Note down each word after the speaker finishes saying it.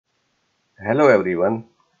Hello everyone.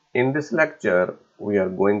 In this lecture, we are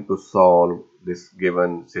going to solve this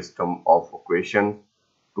given system of equation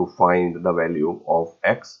to find the value of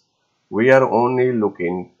x. We are only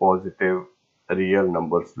looking positive real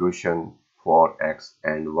number solution for x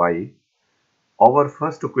and y. Our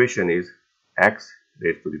first equation is x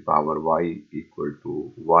raised to the power y equal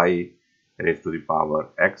to y raised to the power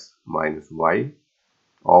x minus y.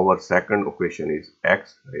 Our second equation is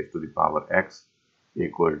x raised to the power x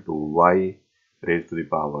equal to y raised to the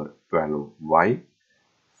power 12y.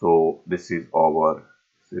 So this is our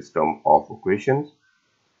system of equations.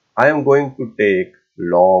 I am going to take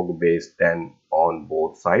log base 10 on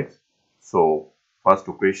both sides. So first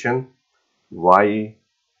equation, y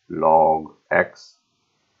log x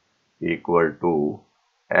equal to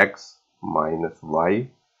x minus y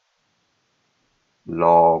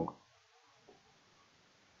log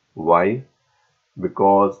y,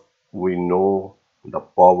 because we know the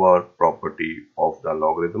power property of the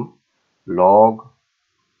logarithm. Log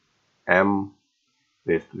m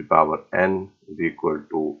raised to the power n is equal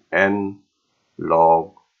to n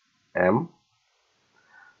log m.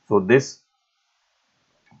 So this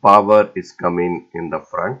power is coming in the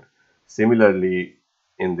front. Similarly,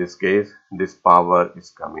 in this case, this power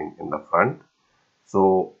is coming in the front.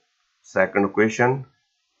 So second equation,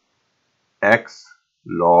 x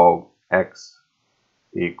log x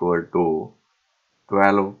equal to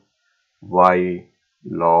 12y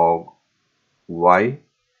log y.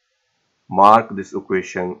 Mark this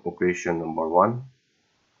equation number 1,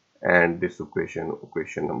 and this equation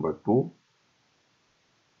number 2.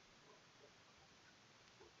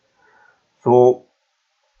 So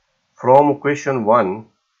from equation 1,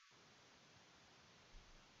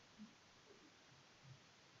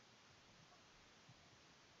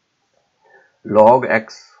 log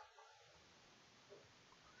x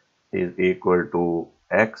is equal to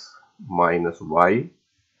x minus y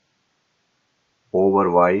over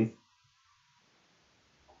y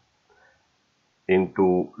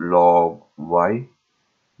into log y.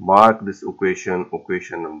 Mark this equation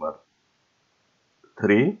number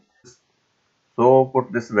 3. So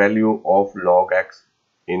put this value of log x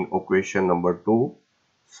in equation number 2.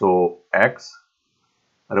 So x,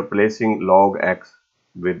 replacing log x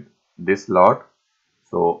with this lot.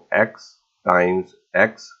 So x times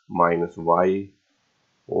x minus y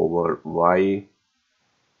over y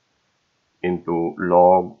into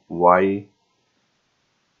log y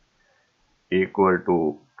equal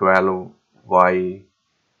to 12y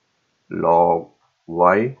log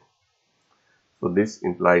y. So this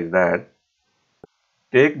implies that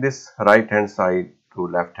take this right hand side to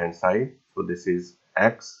left hand side. So this is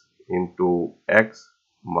x into x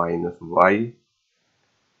minus y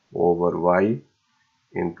over y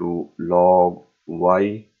into log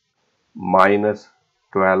y minus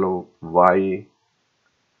 12y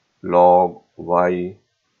log y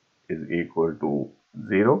is equal to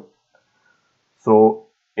 0. So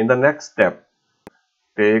in the next step,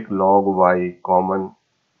 take log y common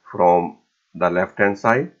from the left hand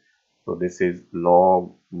side. So this is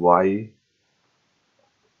log y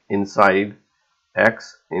inside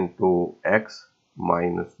x into x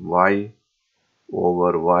minus y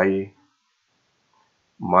over y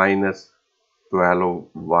minus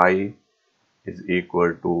 12y is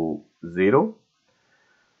equal to 0.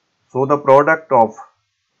 So the product of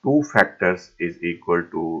two factors is equal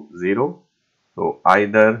to 0. So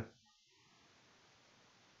either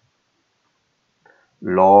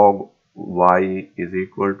log y is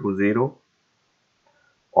equal to 0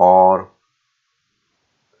 or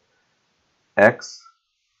x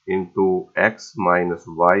into x minus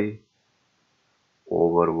y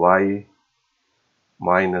over y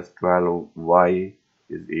minus 12y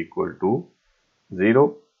is equal to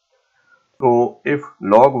 0. So if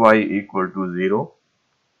log y equal to 0,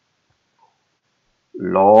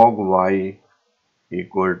 log y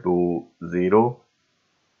equal to 0,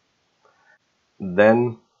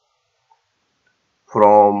 then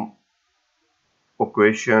from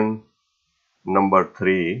equation number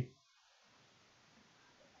 3,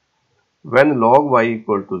 when log y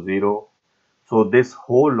equal to 0, so this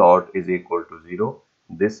whole lot is equal to 0.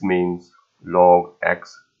 This means log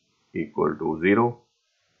x equal to 0.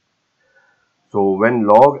 So when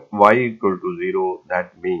log y equal to 0,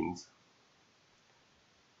 that means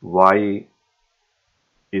y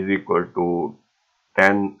is equal to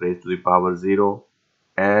 10 raised to the power 0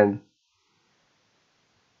 and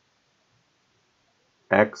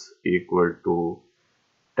x equal to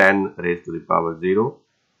 10 raised to the power 0.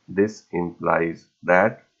 This implies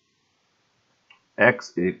that x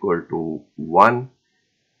is equal to 1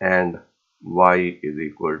 and y is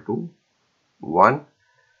equal to 1.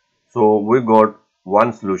 So we got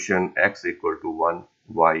one solution, x equal to 1,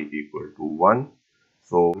 y equal to 1.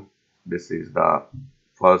 So this is the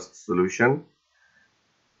first solution.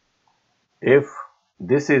 If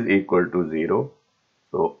this is equal to 0,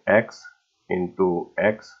 so x into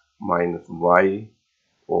x minus y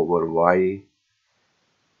over y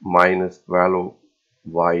minus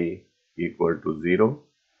 12y equal to 0.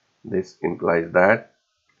 This implies that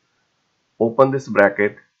open this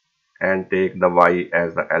bracket and take the y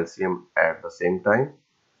as the LCM at the same time.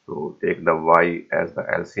 So take the y as the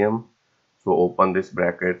LCM. So open this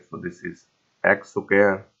bracket. So this is x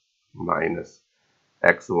square minus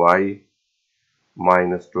xy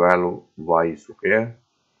minus 12y square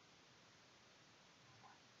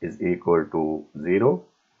is equal to 0.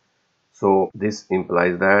 So this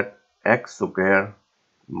implies that x square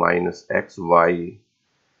minus xy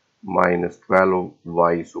minus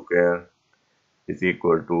 12y square is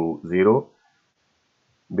equal to 0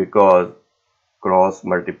 because cross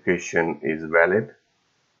multiplication is valid.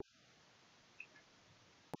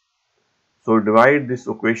 So divide this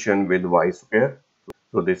equation with y square.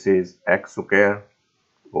 So this is x square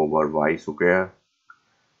over y square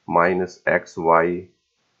minus xy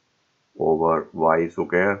over y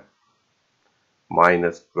square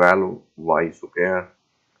minus 12y square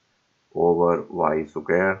over y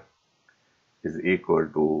square is equal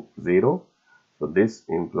to 0. So this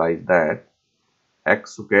implies that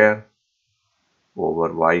x square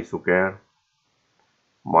over y square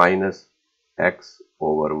minus x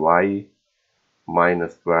over y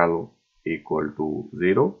minus 12 equal to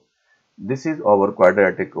 0. This is our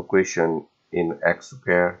quadratic equation in x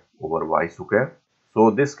square over y square. So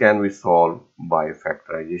this can be solved by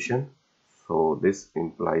factorization. So this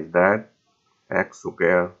implies that x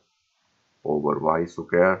square over y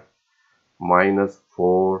square minus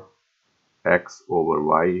 4x over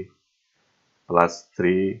y plus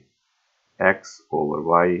 3x over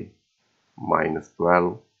y minus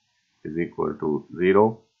 12 is equal to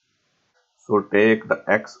 0. So take the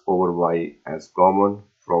x over y as common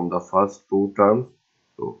from the first two terms.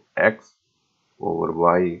 So x over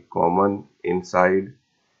y common inside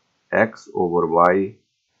x over y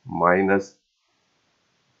minus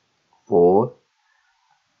 4.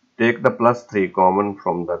 Take the plus 3 common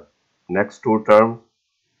from the next two terms,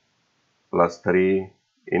 plus 3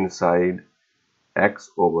 inside x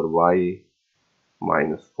over y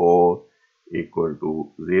minus 4 equal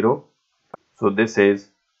to 0. So this is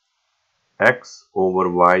x over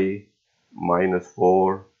y minus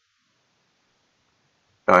 4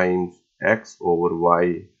 times x over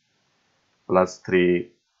y plus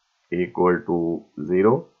 3 equal to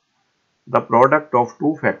 0. The product of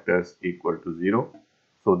two factors equal to 0.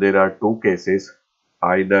 So there are two cases,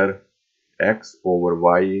 either x over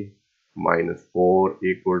y minus 4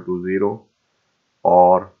 equal to 0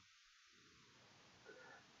 or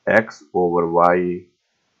x over y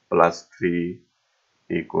plus 3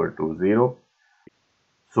 equal to 0.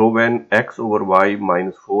 So when x over y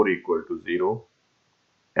minus 4 equal to 0,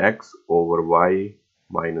 x over y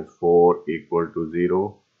minus 4 equal to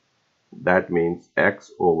 0, that means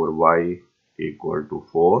x over y equal to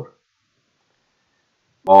 4,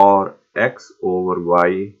 or x over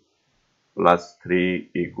y plus 3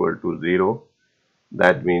 equal to 0,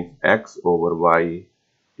 that means x over y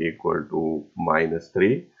equal to minus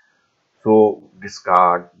 3. So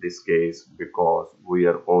discard this case because we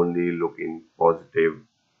are only looking positive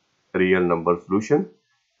real number solution.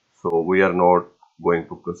 So we are not going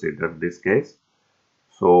to consider this case.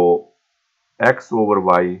 So x over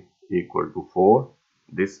y equal to 4.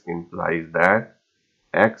 This implies that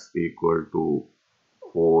x equal to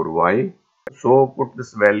 4y. So put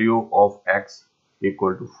this value of x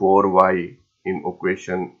equal to 4y in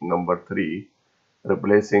equation number 3,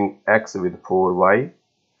 replacing x with 4y.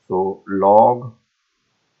 So log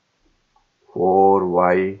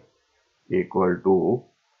 4y equal to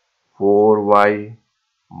 4y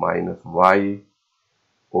minus y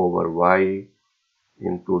over y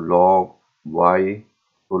into log y.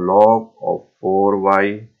 So log of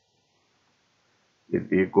 4y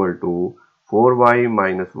is equal to 4y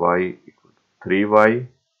minus y equal to 3y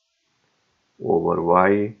over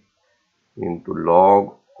y into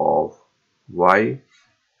log of y.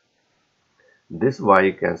 This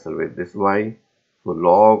y cancel with this y. So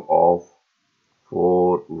log of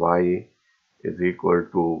 4y is equal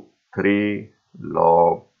to 3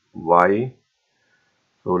 log y.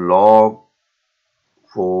 So log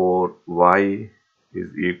 4y is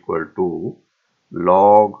equal to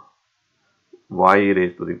log y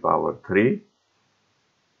raised to the power 3.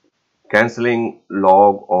 Cancelling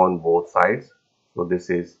log on both sides. So this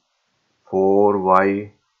is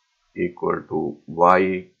 4y equal to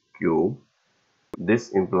y cube. This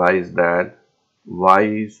implies that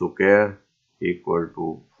y square equal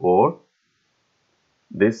to 4.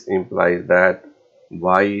 This implies that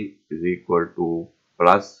y is equal to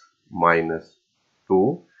plus minus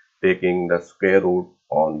 2, taking the square root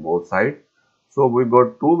on both sides. So we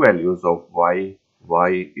got two values of y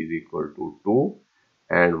is equal to 2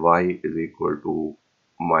 and y is equal to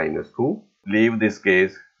minus 2. Leave this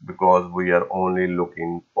case because we are only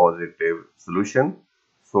looking positive solution.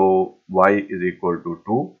 So y is equal to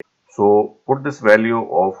 2. So put this value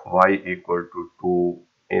of y equal to 2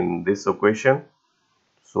 in this equation.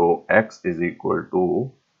 So x is equal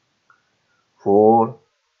to 4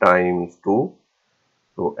 times 2.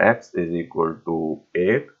 So x is equal to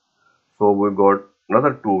 8. So we got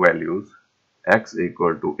another two values, x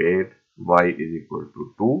equal to 8, y is equal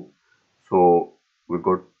to 2. So we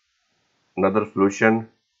got another solution,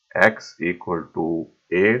 x equal to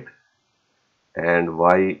 8 and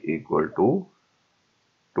y equal to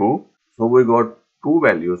 2. So we got two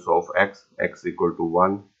values of x equal to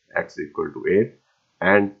 1, x equal to 8,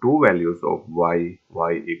 and two values of y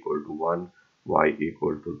equal to 1, y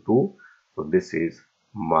equal to 2. So this is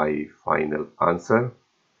my final answer.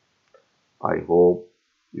 I hope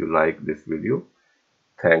you like this video.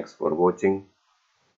 Thanks for watching.